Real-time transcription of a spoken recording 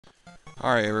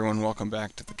Alright everyone, welcome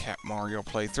back to the Cat Mario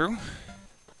playthrough.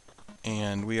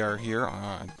 And we are here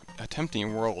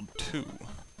attempting World 2.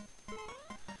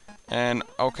 And,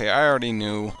 okay, I already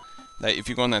knew that if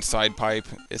you go in that side pipe,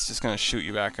 it's just gonna shoot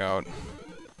you back out.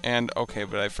 And, okay,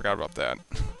 but I forgot about that.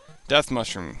 Death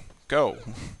Mushroom, go!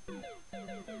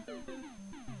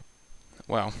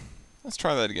 Well, let's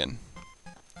try that again.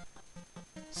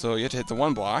 So you have to hit the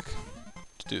one block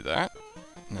to do that.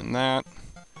 And then that.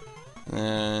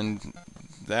 And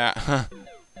that.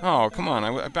 Oh, come on,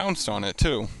 I bounced on it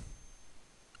too.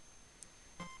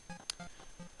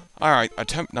 Alright,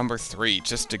 attempt number 3,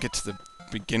 just to get to the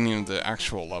beginning of the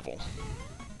actual level.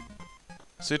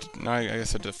 So now I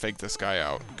guess I have to fake this guy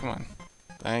out. Come on.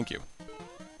 Thank you.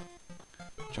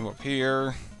 Jump up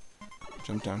here.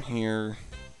 Jump down here.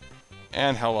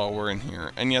 And hello, we're in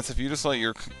here. And yes, if you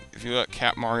let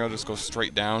Cat Mario just go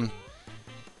straight down,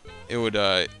 it would,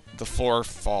 the floor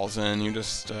falls in, you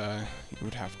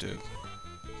would have to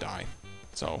die.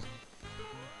 So,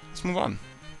 let's move on.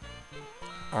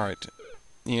 Alright.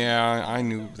 Yeah, I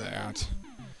knew that.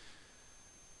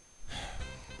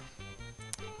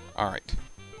 Alright.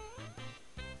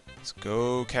 Let's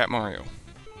go, Cat Mario.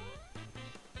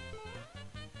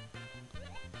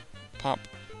 Pop.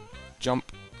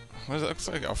 Jump. What is it? Looks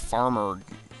like a farmer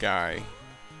guy.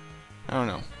 I don't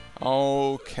know.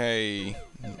 Okay.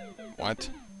 What?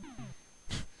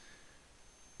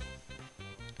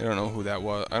 I don't know who that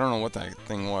was. I don't know what that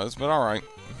thing was, but alright.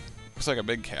 Looks like a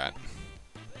big cat.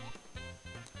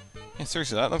 Yeah,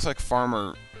 seriously, that looks like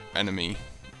farmer enemy.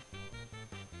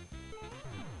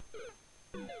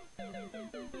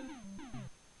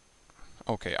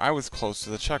 Okay, I was close to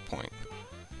the checkpoint.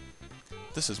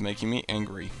 This is making me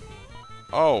angry.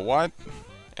 Oh, what?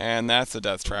 And that's the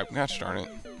death trap. Gosh darn it.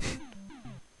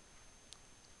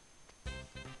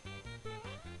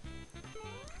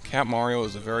 Cat Mario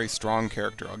is a very strong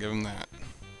character, I'll give him that.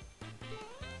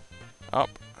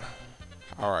 Up.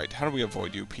 Alright, how do we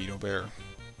avoid you, Pedo Bear?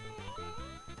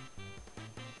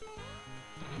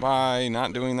 By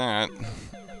not doing that.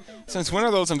 Since when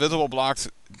are those invisible blocks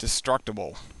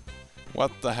destructible?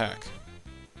 What the heck?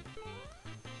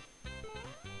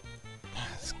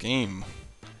 This game.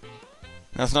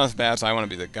 That's not as bad as I want to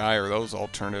be the guy or those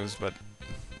alternatives, but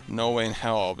no way in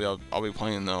hell I'll be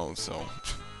playing those, so.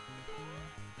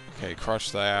 Okay, crush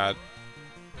that.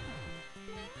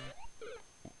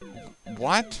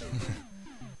 What?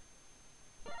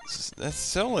 That's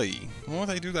silly. What would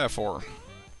they do that for?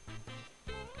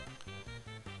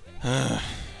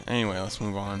 Anyway, let's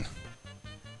move on.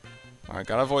 Alright,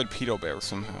 gotta avoid Pedo Bear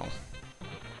somehow.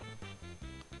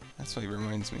 That's what he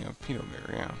reminds me of, Pedo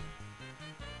Bear, yeah.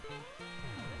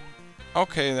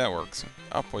 Okay, that works.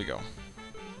 Up we go.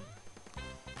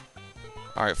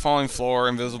 Alright, falling floor,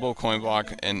 invisible coin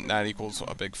block, and that equals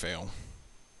a big fail.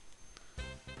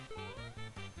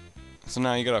 So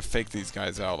now you gotta fake these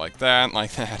guys out like that,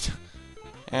 like that.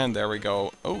 And there we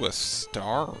go. Oh, a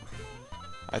star.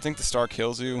 I think the star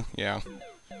kills you, yeah.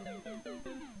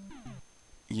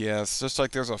 Yes, just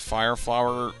like there's a fire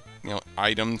flower,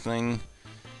 item thing.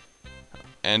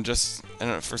 And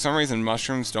for some reason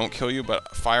mushrooms don't kill you,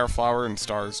 but fire flower and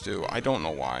stars do. I don't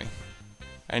know why.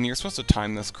 And you're supposed to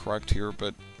time this correct here,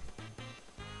 but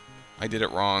I did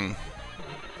it wrong.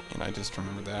 And I just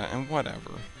remembered that, and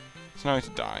whatever. So now I have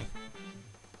to die.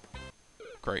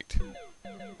 Great.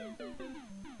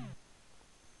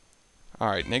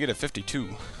 Alright, negative 52.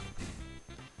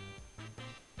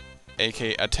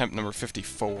 aka attempt number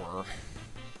 54.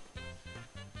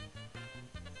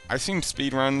 I've seen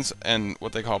speedruns and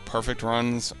what they call perfect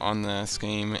runs on this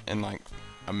game in like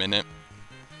a minute.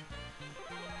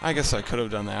 I guess I could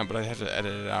have done that, but I'd have to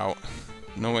edit it out.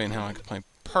 No way in hell I could play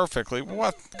perfectly.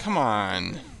 What? Come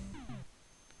on.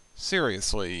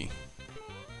 Seriously.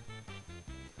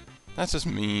 That's just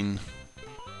mean.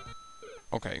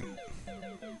 Okay.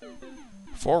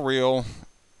 For real.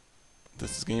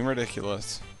 This is getting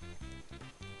ridiculous.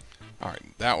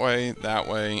 Alright, that way,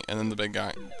 and then the big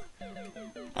guy.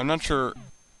 I'm not sure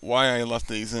why I left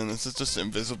these in. This is just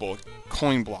invisible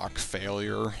coin block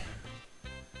failure.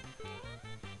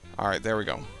 Alright, there we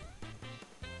go.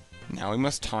 Now we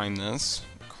must time this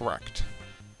correctly.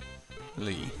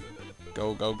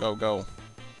 Go, go, go, go.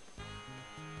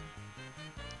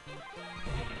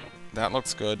 That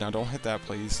looks good. Now don't hit that,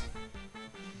 please.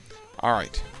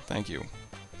 Alright, thank you.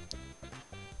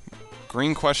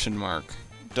 Green question mark.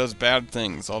 Does bad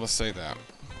things, I'll just say that.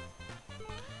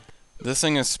 This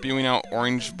thing is spewing out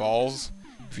orange balls.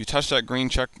 If you touch that green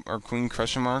check or green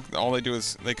question mark, all they do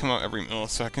is they come out every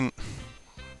millisecond.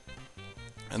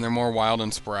 And they're more wild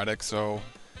and sporadic, so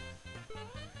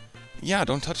Yeah,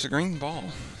 don't touch the green ball.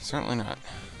 Certainly not.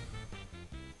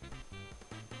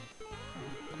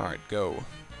 Alright, go.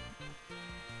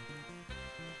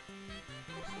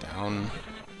 Down.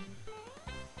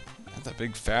 That's a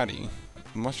big fatty.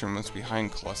 The mushroom must be high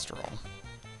in cholesterol.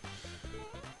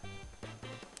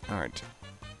 Alright.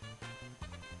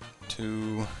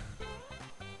 2,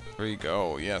 3,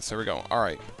 go. Yes, there we go.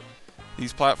 Alright.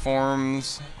 These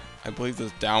platforms, I believe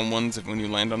the down ones, when you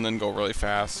land on them, go really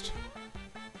fast.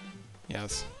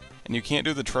 Yes. And you can't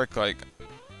do the trick like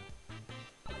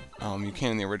you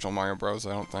can in the original Mario Bros,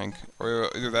 I don't think. Or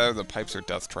either that or the pipes are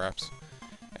death traps.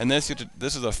 And this,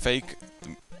 this is a fake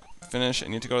finish,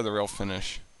 and you have to go to the real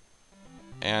finish.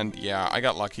 And yeah, I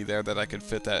got lucky there that I could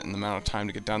fit that in the amount of time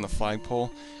to get down the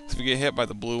flagpole. Because if you get hit by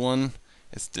the blue one,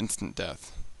 it's instant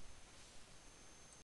death.